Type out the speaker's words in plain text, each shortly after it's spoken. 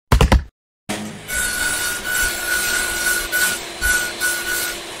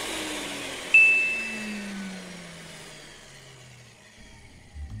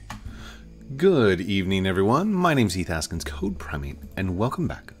Good evening, everyone. My name's Heath, Haskins, Code Primate, and welcome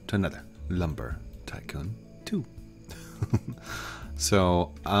back to another Lumber Tycoon 2.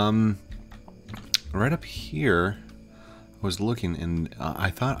 So, right up here, I was looking, and I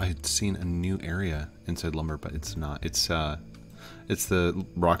thought I had seen a new area inside Lumber, but it's not. It's the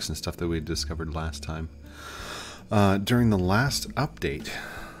rocks and stuff that we discovered last time during the last update.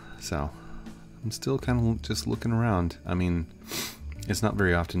 So, I'm still kind of just looking around. I mean, it's not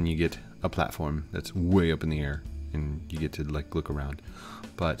very often you get a platform that's way up in the air and you get to like look around,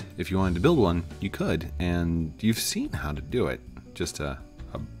 but if you wanted to build one, you could, and you've seen how to do it. Just a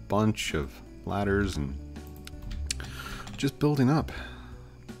bunch of ladders and just building up.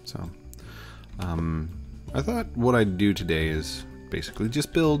 So I thought what I'd do today is basically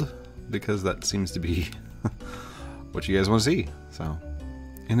just build, because that seems to be what you guys want to see. So,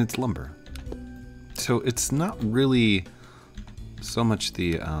 and it's lumber, so it's not really so much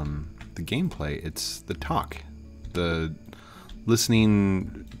the gameplay, it's the talk, the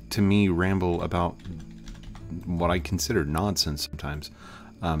listening to me ramble about what I consider nonsense sometimes,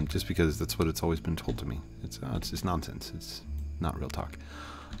 just because that's what it's always been told to me. It's just nonsense. It's not real talk,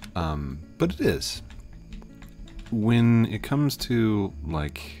 but it is. When it comes to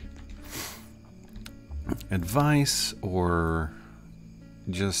like advice or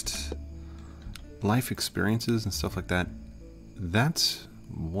just life experiences and stuff like that, that's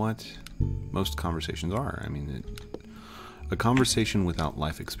what most conversations are. I mean, a conversation without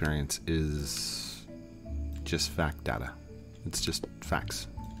life experience is just fact data. It's just facts.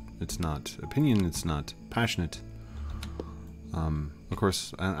 It's not opinion. It's not passionate. Of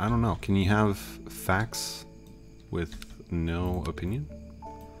course, I don't know. Can you have facts with no opinion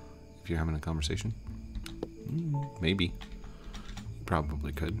if you're having a conversation? Maybe. You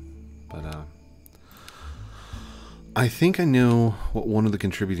probably could, but I think I know what one of the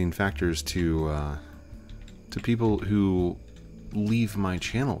contributing factors to people who leave my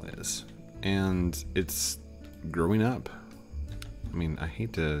channel is, and it's growing up. I mean, I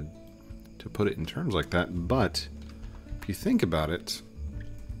hate to put it in terms like that, but if you think about it,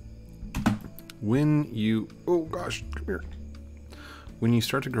 when you come here, when you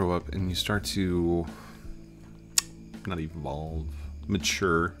start to grow up and you start to not evolve,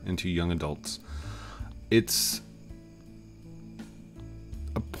 mature into young adults, it's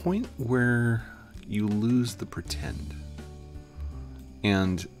a point where you lose the pretend.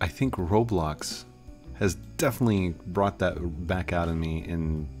 And I think Roblox has definitely brought that back out in me,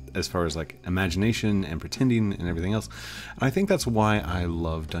 in as far as like imagination and pretending and everything else. And I think that's why I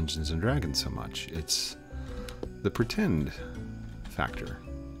love Dungeons and Dragons so much. It's the pretend factor.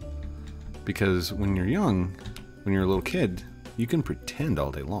 Because when you're young, when you're a little kid, you can pretend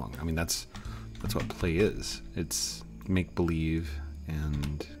all day long. I mean, that's what play is. It's make-believe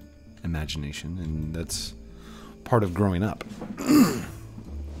and imagination, and that's part of growing up.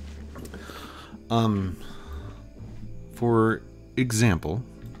 For example,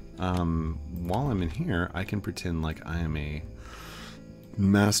 while I'm in here, I can pretend like I am a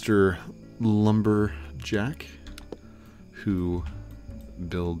master lumberjack who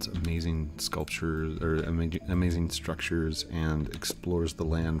builds amazing sculptures or amazing structures and explores the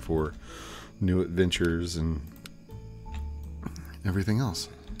land for new adventures and everything else.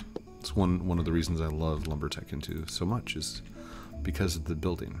 It's one of the reasons I love Lumber Tycoon 2 so much, is because of the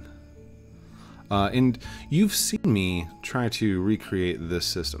building. And you've seen me try to recreate this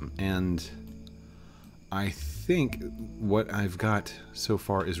system, and I think what I've got so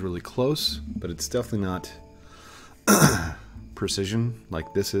far is really close, but it's definitely not precision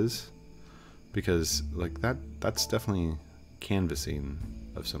like this is, because like that's definitely canvassing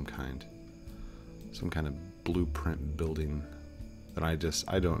of some kind of blueprint building that I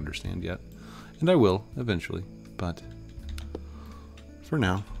don't understand yet, and I will eventually, but for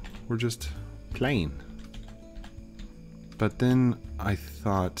now we're just playing. But then I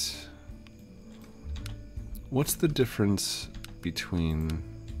thought, what's the difference between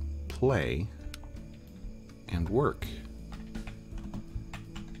play and work?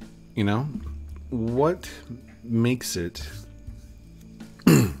 You know, what makes it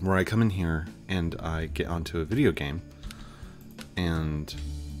where I come in here and I get onto a video game and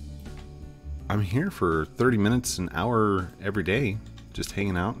I'm here for 30 minutes, an hour every day, just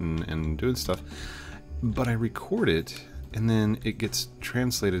hanging out and doing stuff, but I record it and then it gets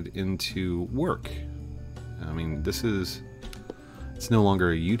translated into work. I mean, it's no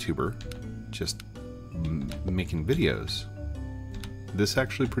longer a YouTuber just making videos. This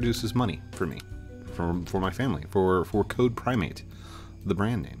actually produces money for me, for my family, for Code Primate, the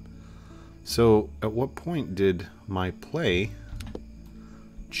brand name. So at what point did my play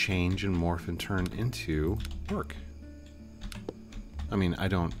change and morph and turn into work. I mean, I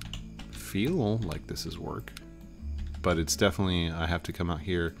don't feel like this is work, but it's definitely, I have to come out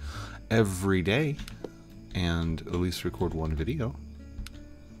here every day and at least record one video.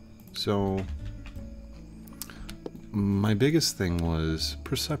 So my biggest thing was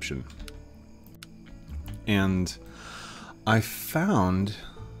perception. And I found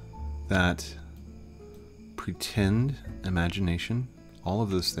that pretend, imagination, all of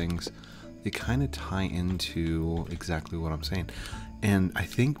those things, they kind of tie into exactly what I'm saying. And I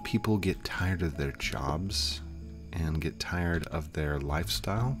think people get tired of their jobs and get tired of their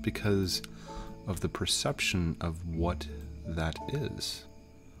lifestyle because of the perception of what that is.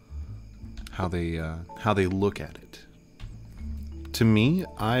 How they look at it. To me,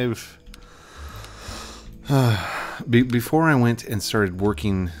 before I went and started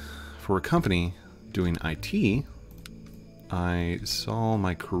working for a company doing IT, I saw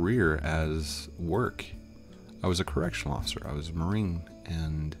my career as work. I was a correctional officer. I was a Marine,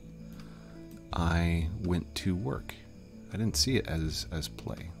 and I went to work. I didn't see it as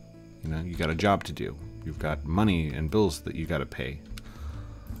play. You know, you got a job to do. You've got money and bills that you got to pay.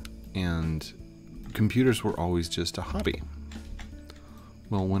 And computers were always just a hobby.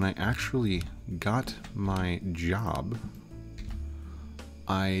 Well, when I actually got my job,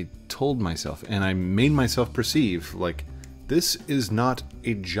 I told myself, and I made myself perceive, like, this is not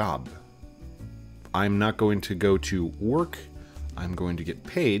a job. I'm not going to go to work. I'm going to get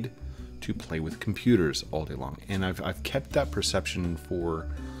paid to play with computers all day long. And I've kept that perception for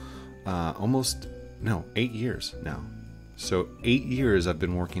 8 years now. So 8 years I've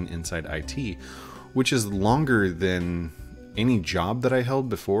been working inside IT, which is longer than any job that I held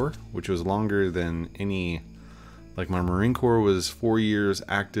before, which was longer than any, like my Marine Corps was 4 years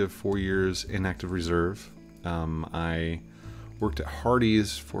active, 4 years inactive reserve. I worked at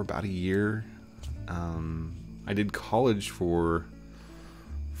Hardee's for about a year. I did college for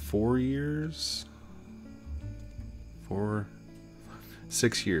 4 years,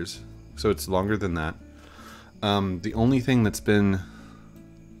 6 years. So it's longer than that. The only thing that's been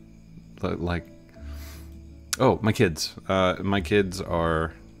like, oh, my kids. My kids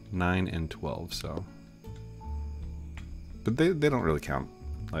are 9 and 12, so. But they don't really count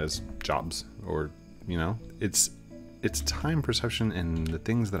as jobs, or, you know, it's time perception and the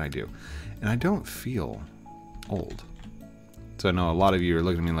things that I do. And I don't feel old. So I know a lot of you are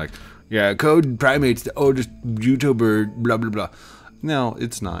looking at me like, yeah, Code Primate's the oldest YouTuber, blah, blah, blah. No,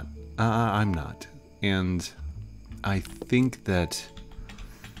 it's not. I'm not. And I think that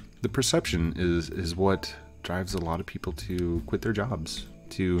the perception is what drives a lot of people to quit their jobs,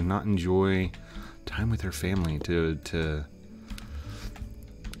 to not enjoy time with their family, to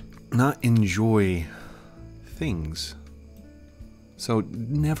not enjoy things. So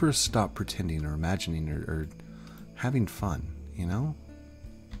never stop pretending or imagining or having fun, you know?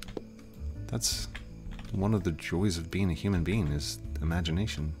 That's one of the joys of being a human being, is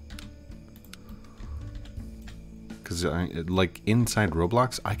imagination. Because like inside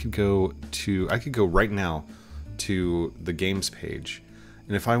Roblox, I could go right now to the games page,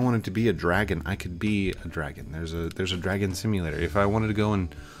 and if I wanted to be a dragon, I could be a dragon. There's a dragon simulator. If I wanted to go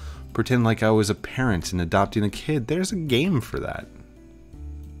and pretend like I was a parent and adopting a kid, there's a game for that.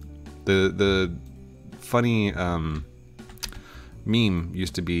 The funny meme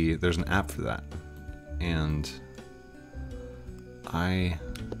used to be, there's an app for that, and I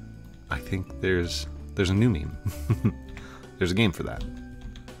think there's a new meme. There's a game for that,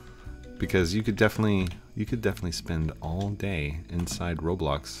 because you could definitely spend all day inside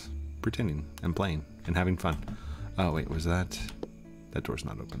Roblox pretending and playing and having fun. Oh wait, was that door's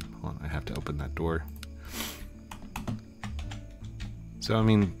not open? Hold on, I have to open that door. So I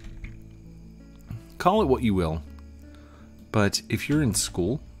mean, call it what you will, but if you're in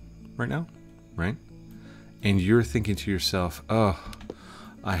school right now, right, and you're thinking to yourself, oh,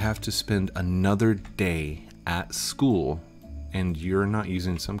 I have to spend another day at school, and you're not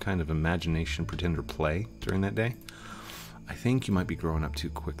using some kind of imagination, pretend, or play during that day, I think you might be growing up too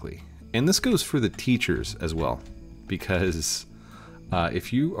quickly. And this goes for the teachers as well, because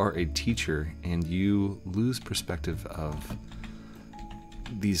if you are a teacher and you lose perspective of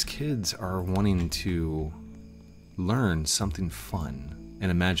these kids are wanting to learn something fun and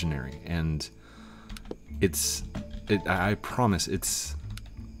imaginary, and I promise it's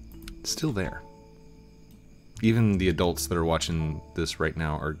still there. Even the adults that are watching this right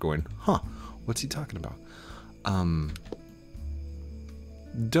now are going, huh, what's he talking about?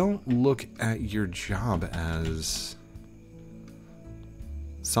 Don't look at your job as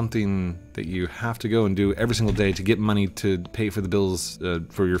something that you have to go and do every single day to get money to pay for the bills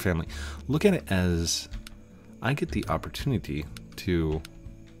for your family. Look at it as I get the opportunity to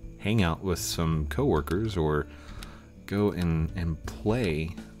hang out with some coworkers or go and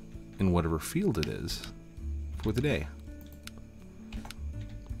play in whatever field it is for the day.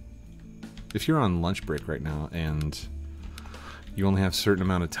 If you're on lunch break right now and you only have a certain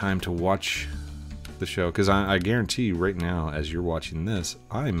amount of time to watch the show, because I guarantee you right now, as you're watching this,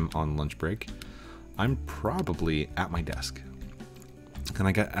 I'm on lunch break. I'm probably at my desk. And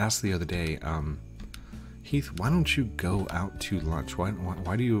I got asked the other day, Heath, why don't you go out to lunch?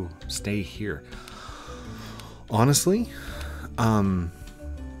 Why do you stay here? Honestly,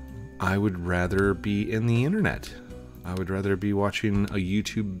 I would rather be in the internet. I would rather be watching a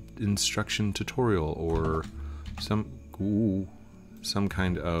YouTube instruction tutorial or some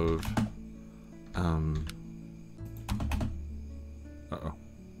kind of uh-oh.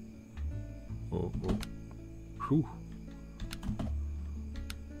 Oh. Whew.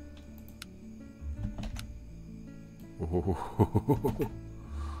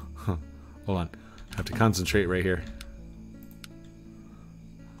 Huh. Hold on. I have to concentrate right here.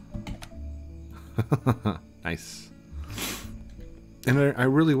 Nice. And I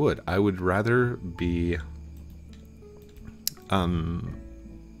really would. I would rather be I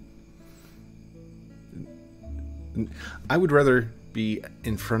would rather be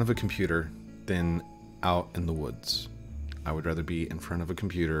in front of a computer than out in the woods. I would rather be in front of a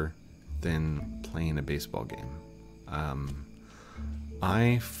computer than playing a baseball game.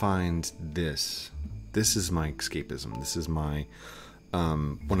 I find this is my escapism. This is my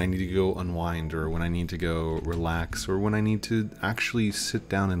when I need to go unwind, or when I need to go relax, or when I need to actually sit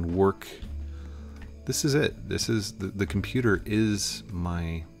down and work. This is it. This is the computer is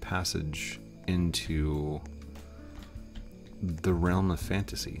my passage into the realm of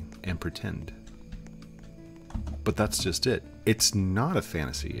fantasy and pretend. But that's just it. It's not a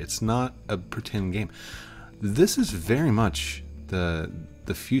fantasy. It's not a pretend game. This is very much the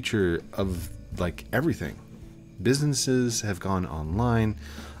future of like everything. Businesses have gone online.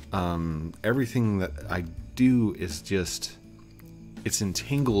 Everything that I do is just, it's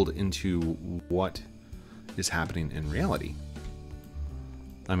entangled into what is happening in reality.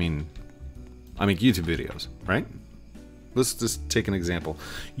 I mean, I make YouTube videos, right? Let's just take an example.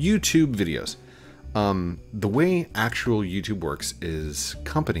 YouTube videos. The way actual YouTube works is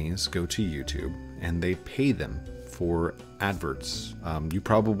companies go to YouTube and they pay them for adverts. You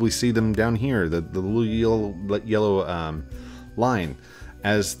probably see them down here, the little yellow line.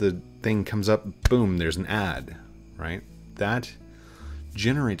 As the thing comes up, boom, there's an ad, right? That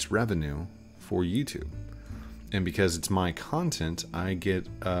generates revenue for YouTube. And because it's my content, I get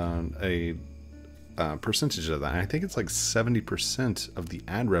a percentage of that. I think it's like 70% of the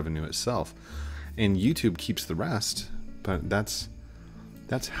ad revenue itself. And YouTube keeps the rest, but that's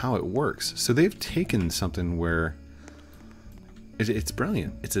how it works. So they've taken something where it's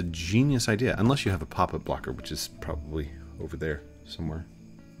brilliant. It's a genius idea, unless you have a pop-up blocker, which is probably over there somewhere.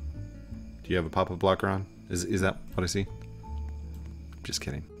 Do you have a pop-up blocker on? Is that what I see? Just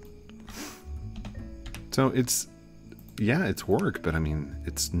kidding. So it's work, but I mean,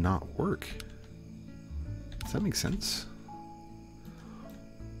 it's not work. Does that make sense?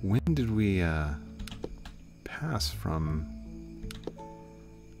 When did we pass from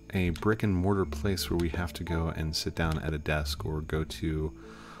a brick and mortar place where we have to go and sit down at a desk, or go to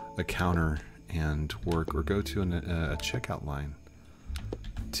a counter and work, or go to a checkout line,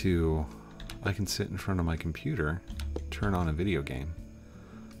 to I can sit in front of my computer, turn on a video game,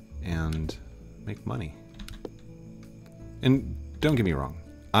 and make money? And don't get me wrong,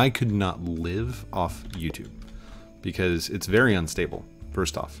 I could not live off YouTube because it's very unstable.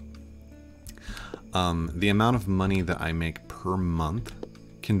 First off, the amount of money that I make per month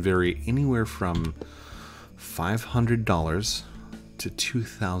can vary anywhere from $500 to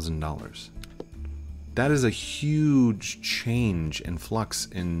 $2,000. That is a huge change and flux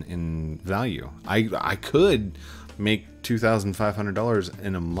in value. I could make $2,500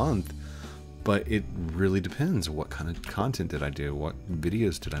 in a month, but it really depends. What kind of content did I do? What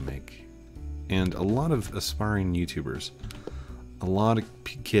videos did I make? And a lot of aspiring YouTubers, a lot of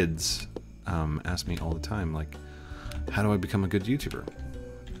kids ask me all the time, like, how do I become a good YouTuber?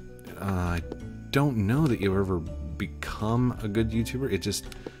 I don't know that you'll ever become a good YouTuber.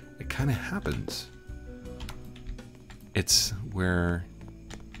 It kind of happens. It's where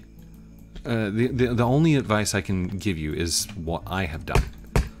the only advice I can give you is what I have done.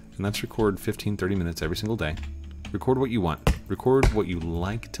 And that's record 15-30 minutes every single day. Record what you want. Record what you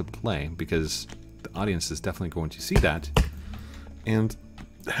like to play, because the audience is definitely going to see that. And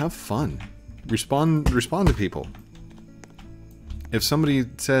have fun. Respond to people. If somebody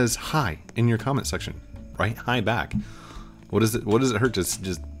says hi in your comment section, write hi back. What does it hurt to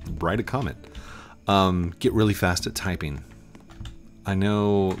just write a comment? Get really fast at typing. I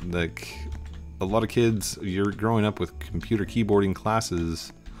know, like, a lot of kids, you're growing up with computer keyboarding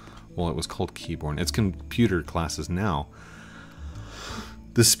classes. Well, it was called keyboarding. It's computer classes now.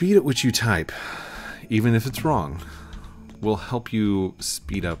 The speed at which you type, even if it's wrong, will help you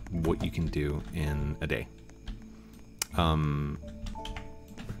speed up what you can do in a day.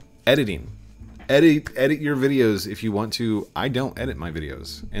 Editing. Edit your videos if you want to. I don't edit my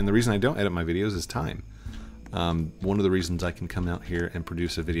videos. And the reason I don't edit my videos is time. One of the reasons I can come out here and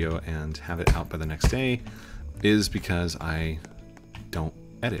produce a video and have it out by the next day is because I don't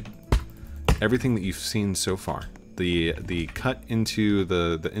edit. Everything that you've seen so far, the cut into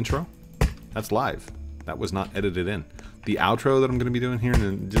the intro, that's live. That was not edited in. The outro that I'm going to be doing here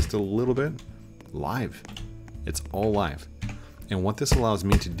in just a little bit, live. It's all live. And what this allows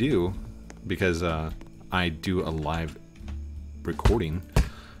me to do, because I do a live recording,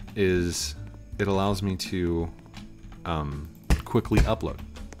 is it allows me to quickly upload.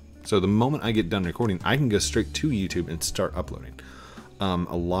 So the moment I get done recording, I can go straight to YouTube and start uploading. A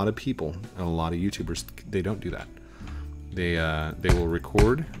lot of people, a lot of YouTubers, they don't do that. They will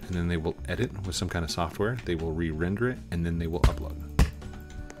record and then they will edit with some kind of software. They will re-render it and then they will upload.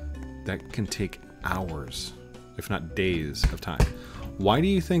 That can take hours, if not days of time. Why do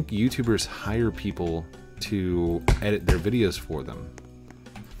you think YouTubers hire people to edit their videos for them?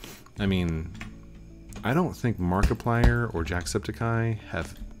 I mean, I don't think Markiplier or Jacksepticeye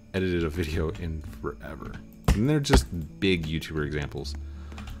have edited a video in forever. And they're just big YouTuber examples.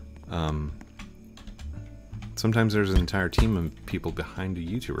 Sometimes there's an entire team of people behind a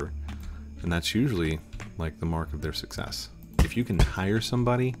YouTuber, and that's usually like the mark of their success. If you can hire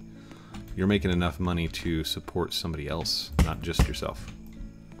somebody, you're making enough money to support somebody else, not just yourself.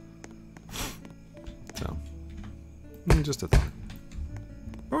 So, just a thought.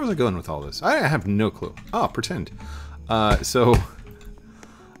 Where was I going with all this? I have no clue. Oh, pretend.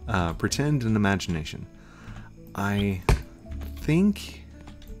 Pretend and imagination. I think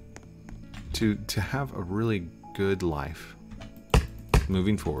to have a really good life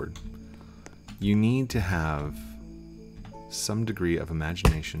moving forward, you need to have some degree of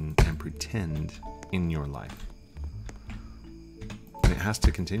imagination and pretend in your life. And it has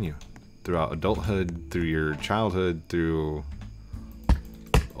to continue throughout adulthood, through your childhood, through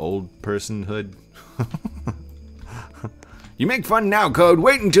old personhood. You make fun now, Code.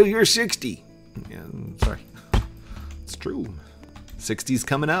 Wait until you're 60. Yeah, sorry. It's true. 60's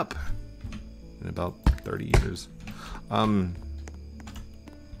coming up in about 30 years. No,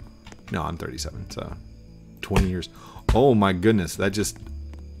 I'm 37, so 20 years. Oh my goodness, that just...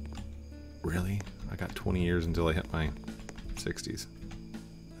 Really? I got 20 years until I hit my 60s.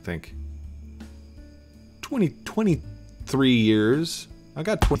 I think. 23 years. I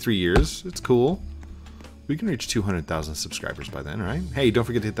got 23 years. It's cool. We can reach 200,000 subscribers by then, right? Hey, don't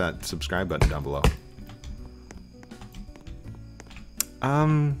forget to hit that subscribe button down below.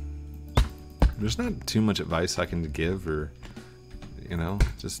 There's not too much advice I can give, or, you know,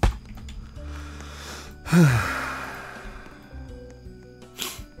 just...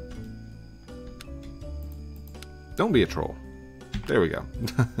 Don't be a troll. There we go.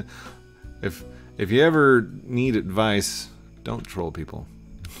 If you ever need advice, don't troll people.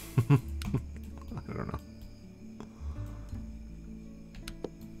 I don't know.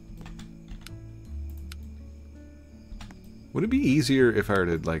 Would it be easier if I were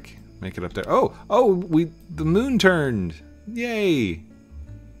to, like, make it up there? Oh, the moon turned. Yay.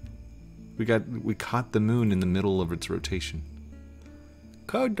 We caught the moon in the middle of its rotation.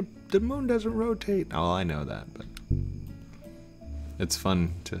 Code, the moon doesn't rotate. Oh, I know that, but it's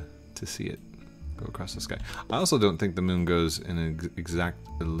fun to see it go across the sky. I also don't think the moon goes in an exact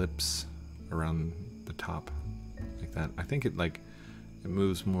ellipse around the top like that. I think it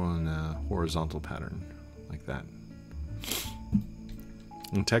moves more in a horizontal pattern like that.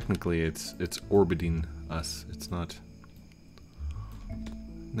 And technically it's orbiting us. It's not.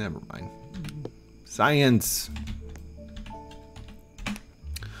 Never mind. Science.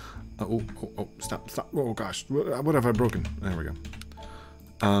 Oh, stop. Oh gosh, what have I broken? There we go.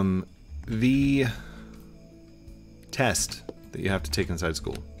 The test that you have to take inside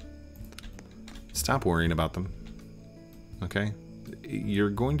school. Stop worrying about them. Okay?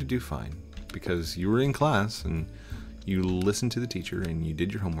 You're going to do fine because you were in class and you listened to the teacher and you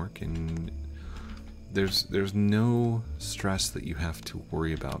did your homework, and there's no stress that you have to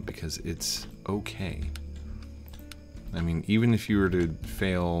worry about because it's okay. I mean, even if you were to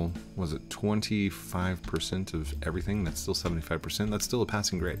fail, was it 25% of everything? That's still 75%. That's still a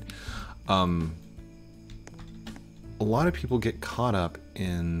passing grade. A lot of people get caught up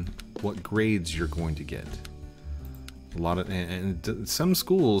in what grades you're going to get. A lot of, and some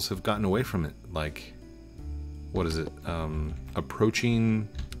schools have gotten away from it. Like, what is it? Approaching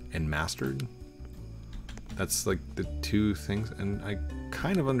and mastered. That's like the two things, and I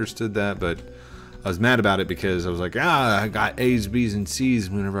kind of understood that, but I was mad about it because I was like, I got A's, B's, and C's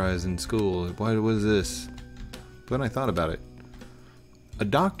whenever I was in school. What is this? But then I thought about it. A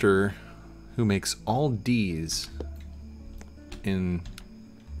doctor who makes all D's in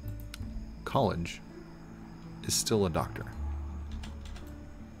college is still a doctor.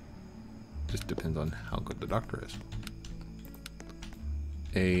 Just depends on how good the doctor is.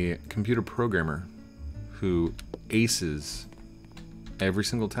 A computer programmer who aces every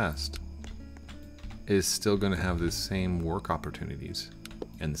single test is still going to have the same work opportunities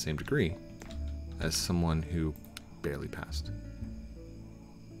and the same degree as someone who barely passed.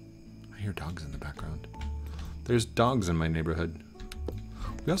 I hear dogs in the background. There's dogs in my neighborhood.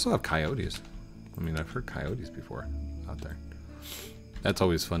 We also have coyotes. I mean, I've heard coyotes before out there. That's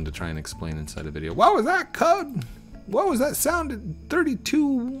always fun to try and explain inside a video. What was that code? What was that sound at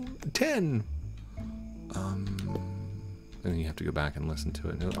 3210? And you have to go back and listen to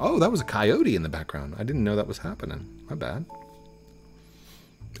it. Oh, that was a coyote in the background. I didn't know that was happening. My bad.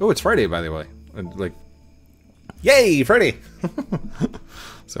 Oh, it's Friday, by the way. Like, yay, Friday!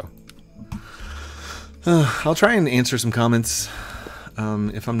 So, I'll try and answer some comments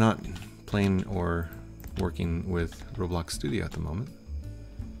if I'm not playing or working with Roblox Studio at the moment.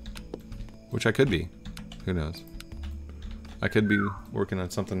 Which I could be. Who knows? I could be working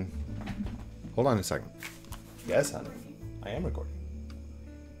on something. Hold on a second. Yes, honey. I am recording.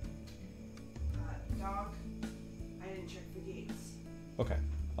 Dog, I didn't check the gates. Okay,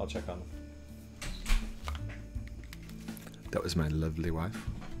 I'll check on them. That was my lovely wife.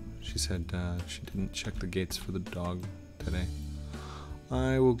 She said she didn't check the gates for the dog today.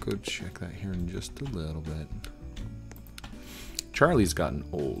 I will go check that here in just a little bit. Charlie's gotten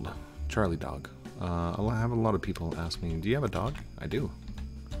old. Charlie dog. I'll have a lot of people ask me, do you have a dog? I do.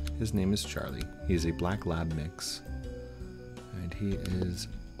 His name is Charlie. He's a black lab mix. And he is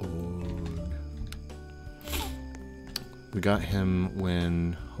old. We got him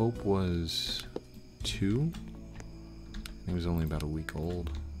when Hope was 2. He was only about a week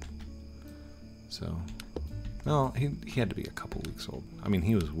old. So, well, he had to be a couple weeks old. I mean,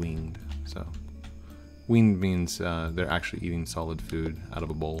 he was weaned, so. Weaned means they're actually eating solid food out of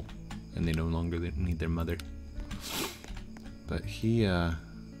a bowl, and they no longer need their mother. But he, the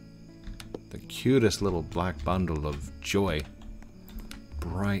cutest little black bundle of joy.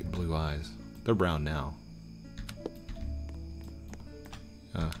 Bright blue eyes. They're brown now.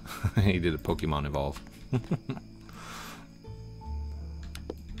 He did a Pokemon evolve.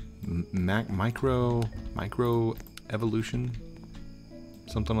 Micro evolution,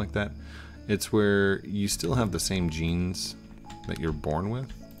 something like that. It's where you still have the same genes that you're born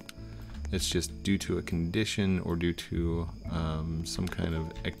with. It's just due to a condition or due to some kind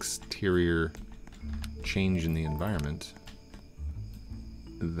of exterior change in the environment,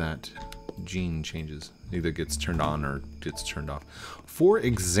 that gene changes. Either gets turned on or gets turned off. For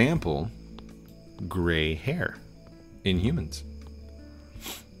example, gray hair in humans.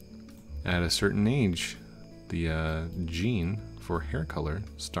 At a certain age, the gene for hair color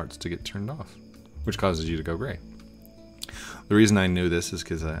starts to get turned off, which causes you to go gray. The reason I knew this is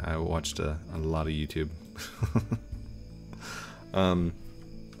because I watched a lot of YouTube.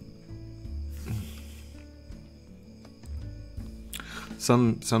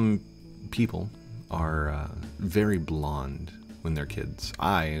 Some people are very blonde when they're kids.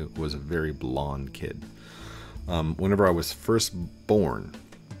 I was a very blonde kid. Whenever I was first born,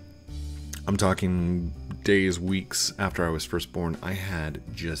 I'm talking days, weeks after I was first born, I had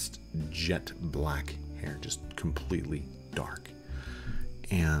just jet black hair, just completely dark.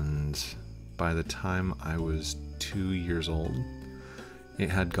 And by the time I was 2 years old, it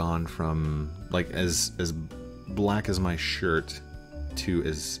had gone from like as black as my shirt to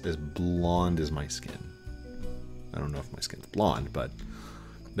as blonde as my skin. I don't know if my skin's blonde, but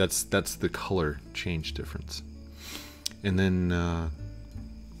that's the color change difference. And then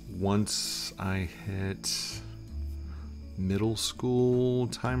once I hit middle school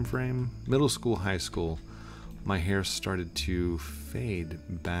time frame, middle school, high school, my hair started to fade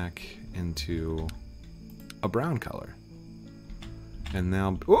back into a brown color. And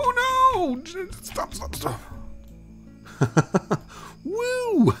now, oh no! Stop.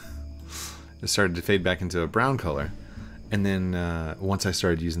 Woo! It started to fade back into a brown color. And then once I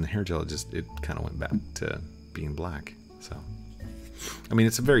started using the hair gel, it kind of went back to being black. So, I mean,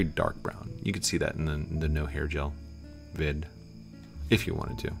 it's a very dark brown. You could see that in the no hair gel vid, if you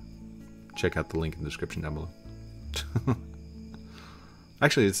wanted to. Check out the link in the description down below.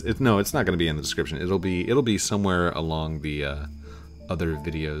 Actually, it's not going to be in the description. It'll be somewhere along the other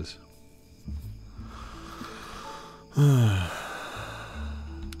videos.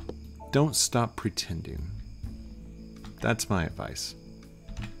 Don't stop pretending. That's my advice.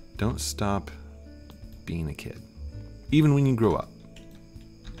 Don't stop being a kid. Even when you grow up.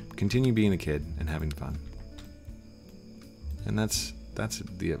 Continue being a kid and having fun. And that's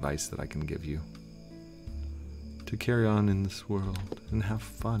the advice that I can give you. To carry on in this world and have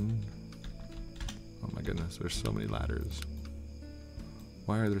fun. Oh my goodness, there's so many ladders.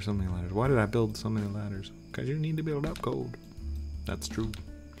 Why are there so many ladders? Why did I build so many ladders? Because you need to build up code. That's true.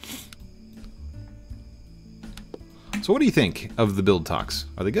 So what do you think of the build talks?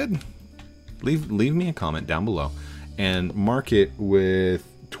 Are they good? Leave me a comment down below and mark it with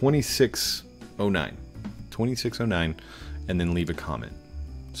 2609. 2609 and then leave a comment.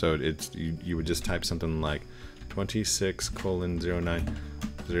 So it's you would just type something like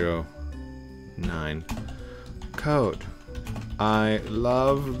 26:0909 code. I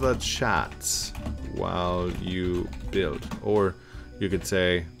love the chats while you build. Or you could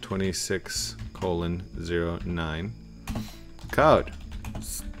say 26:09 code.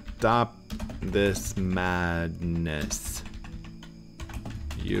 Stop this madness.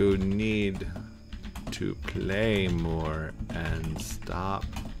 You need to play more and stop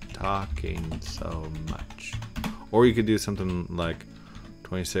talking so much. Or you could do something like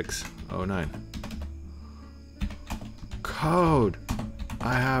 26:09 code.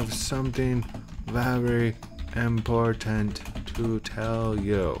 I have something very important to tell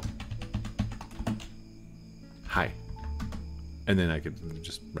you. Hi. And then I could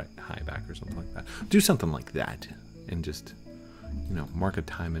just write hi back or something like that. Do something like that and just, you know, mark a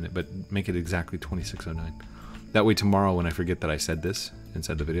time in it, but make it exactly 26:09. That way tomorrow when I forget that I said this and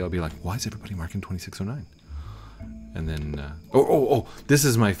said the video, I'll be like, why is everybody marking 26:09? And then, oh, this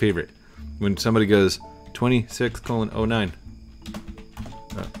is my favorite. When somebody goes 26:09.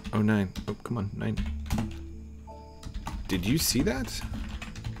 09. Oh, come on, 9. Did you see that?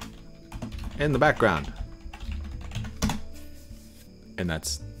 In the background. And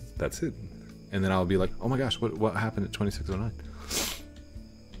that's it. And then I'll be like, oh my gosh, what happened at 26:09?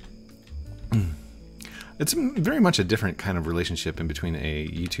 It's very much a different kind of relationship in between a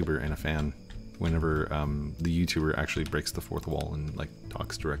YouTuber and a fan. Whenever the YouTuber actually breaks the fourth wall and like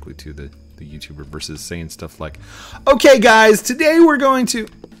talks directly to the YouTuber versus saying stuff like, okay guys, today we're going to...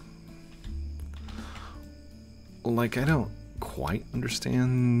 Like, I don't quite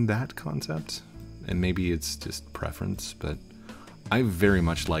understand that concept. And maybe it's just preference, but I very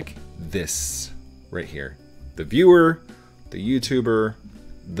much like this right here. The viewer, the YouTuber,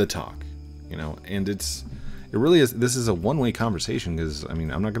 the talk, you know, and it really is, this is a one-way conversation because, I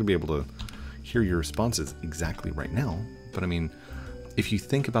mean, I'm not going to be able to hear your responses exactly right now, but I mean, if you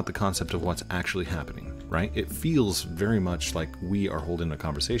think about the concept of what's actually happening, right? It feels very much like we are holding a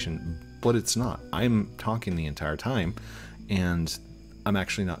conversation, but it's not. I'm talking the entire time, and I'm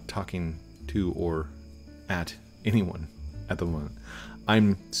actually not talking to or at anyone at the moment.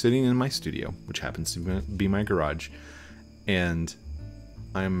 I'm sitting in my studio, which happens to be my garage, and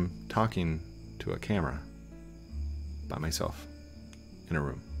I'm talking to a camera by myself in a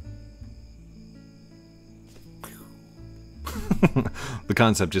room. The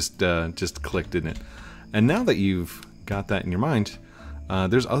concept just clicked, didn't it? And now that you've got that in your mind,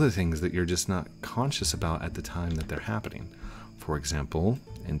 there's other things that you're just not conscious about at the time that they're happening. For example,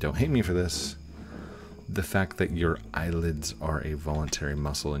 and don't hate me for this, the fact that your eyelids are a voluntary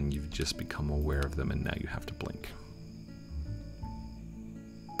muscle and you've just become aware of them and now you have to blink.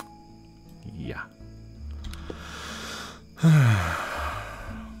 Yeah.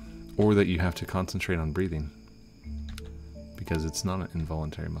 Or that you have to concentrate on breathing because it's not an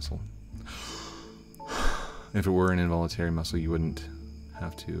involuntary muscle. If it were an involuntary muscle, you wouldn't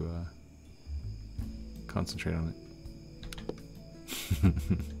have to concentrate on it.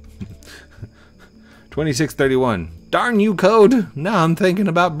 2631. Darn you, code. Now I'm thinking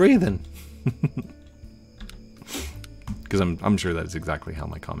about breathing. Because I'm sure that's exactly how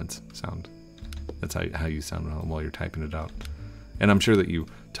my comments sound. That's how you sound while you're typing it out. And I'm sure that you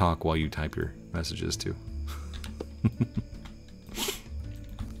talk while you type your messages too.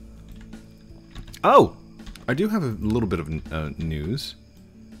 Oh, I do have a little bit of news.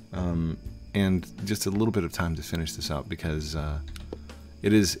 And just a little bit of time to finish this out because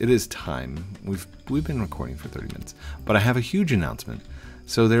It is time. We've been recording for 30 minutes, but I have a huge announcement.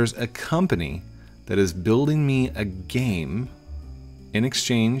 So there's a company that is building me a game. In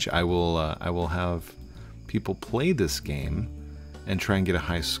exchange, I will have people play this game and try and get a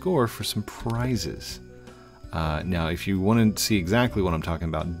high score for some prizes. Now, if you want to see exactly what I'm talking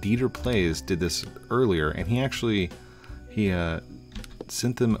about, Dieter Plays did this earlier, and he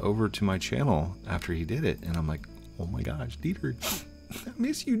sent them over to my channel after he did it, and I'm like, oh my gosh, Dieter, I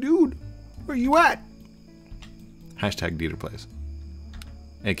miss you, dude. Where you at? Hashtag Dieter Plays,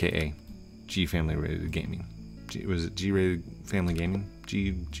 aka G Family Rated Gaming. Was it G Rated Family Gaming?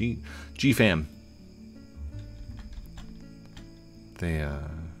 G Fam. They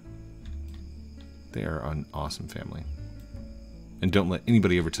are an awesome family, and don't let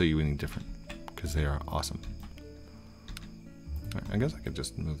anybody ever tell you any different, because they are awesome. Right, I guess I could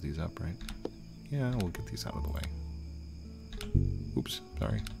just move these up, right? Yeah, we'll get these out of the way. Oops,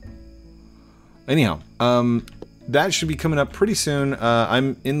 sorry. Anyhow, that should be coming up pretty soon.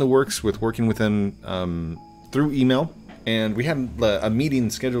 I'm in the works with working with them through email, and we had a meeting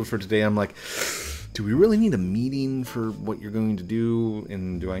scheduled for today. I'm like, do we really need a meeting for what you're going to do?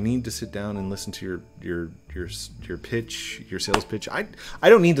 And do I need to sit down and listen to your pitch, your sales pitch? I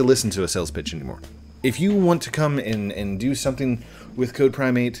don't need to listen to a sales pitch anymore. If you want to come and do something with Code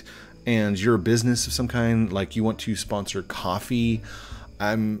Primate and you're a business of some kind, like you want to sponsor coffee,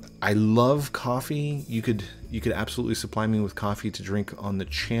 I love coffee. You could absolutely supply me with coffee to drink on the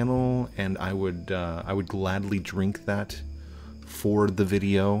channel, and I would gladly drink that for the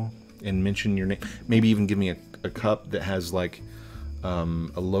video and mention your name. Maybe even give me a cup that has like a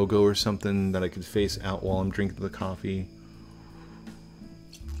logo or something that I could face out while I'm drinking the coffee.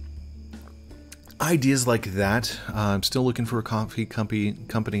 Ideas like that. I'm still looking for a coffee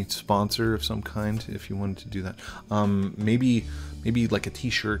company sponsor of some kind, if you wanted to do that. Maybe like a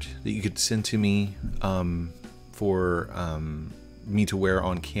t-shirt that you could send to me for me to wear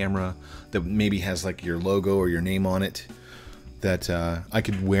on camera that maybe has like your logo or your name on it, that I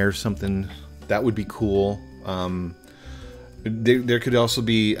could wear something. That would be cool. There could also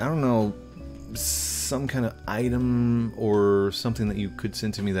be, I don't know, some kind of item or something that you could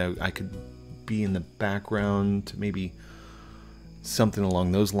send to me that I could be in the background, maybe something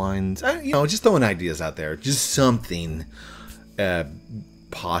along those lines. You know, just throwing ideas out there, just something,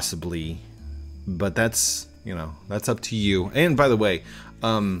 possibly. But that's, you know, that's up to you. And by the way,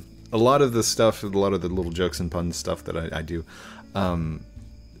 a lot of the stuff, a lot of the little jokes and puns stuff that I do,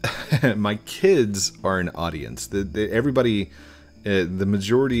 my kids are an audience. Everybody, the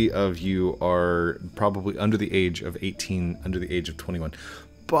majority of you are probably under the age of 18, under the age of 21.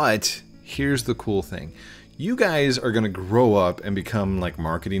 But here's the cool thing. You guys are going to grow up and become like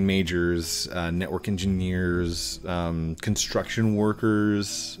marketing majors, network engineers, construction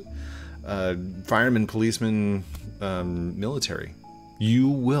workers, firemen, policemen, military. You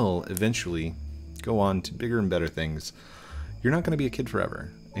will eventually go on to bigger and better things. You're not going to be a kid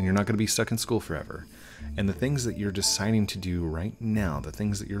forever, and you're not going to be stuck in school forever. And the things that you're deciding to do right now, the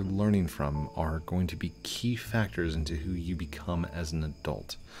things that you're learning from, are going to be key factors into who you become as an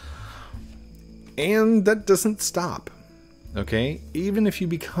adult. And that doesn't stop, okay? Even if you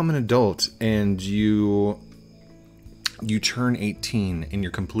become an adult and you turn 18 and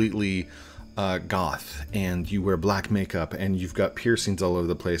you're completely goth, and you wear black makeup, and you've got piercings all over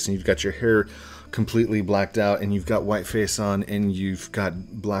the place, and you've got your hair completely blacked out, and you've got white face on, and you've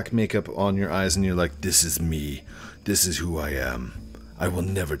got black makeup on your eyes, and you're like, this is me. This is who I am. I will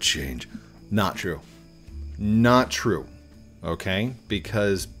never change. Not true. Not true, okay?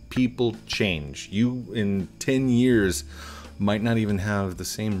 Because people change. You in 10 years might not even have the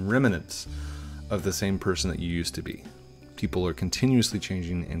same remnants of the same person that you used to be. People are continuously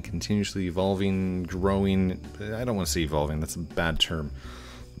changing and continuously evolving, growing. I don't want to say evolving, that's a bad term.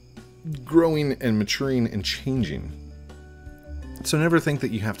 Growing and maturing and changing. So never think that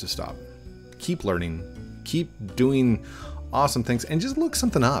you have to stop. Keep learning, keep doing awesome things, and just look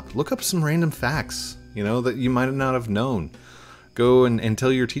something up. Look up some random facts, you know, that you might not have known. Go and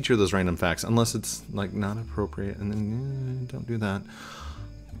tell your teacher those random facts, unless it's like not appropriate, and then don't do that.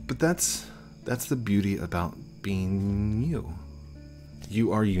 But that's the beauty about being you.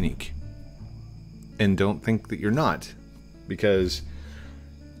 You are unique. And don't think that you're not, because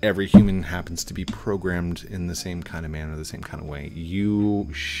every human happens to be programmed in the same kind of manner, the same kind of way. You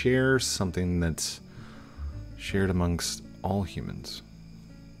share something that's shared amongst all humans,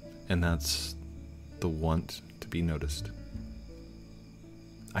 and that's the want to be noticed.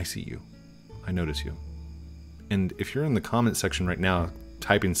 I see you. I notice you. And if you're in the comment section right now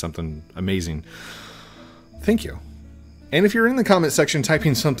typing something amazing, thank you. And if you're in the comment section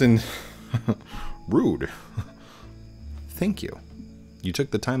typing something rude, thank you. You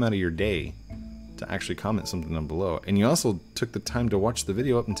took the time out of your day to actually comment something down below. And you also took the time to watch the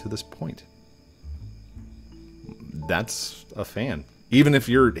video up until this point. That's a fan. Even if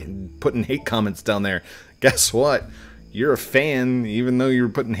you're putting hate comments down there, guess what? You're a fan, even though you're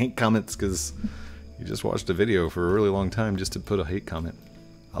putting hate comments because you just watched a video for a really long time just to put a hate comment.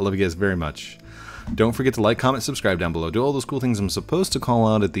 I love you guys very much. Don't forget to like, comment, subscribe down below. Do all those cool things I'm supposed to call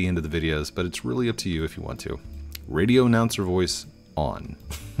out at the end of the videos, but it's really up to you if you want to. Radio announcer voice on.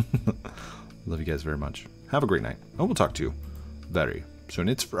 Love you guys very much. Have a great night. I will talk to you very soon.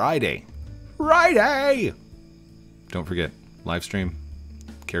 It's Friday. Friday! Don't forget, live stream,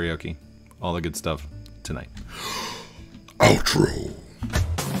 karaoke, all the good stuff tonight. Outro.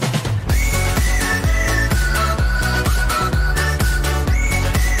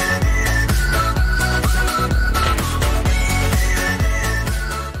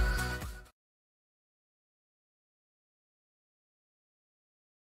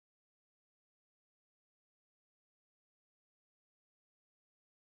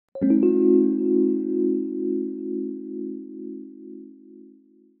 Thank you.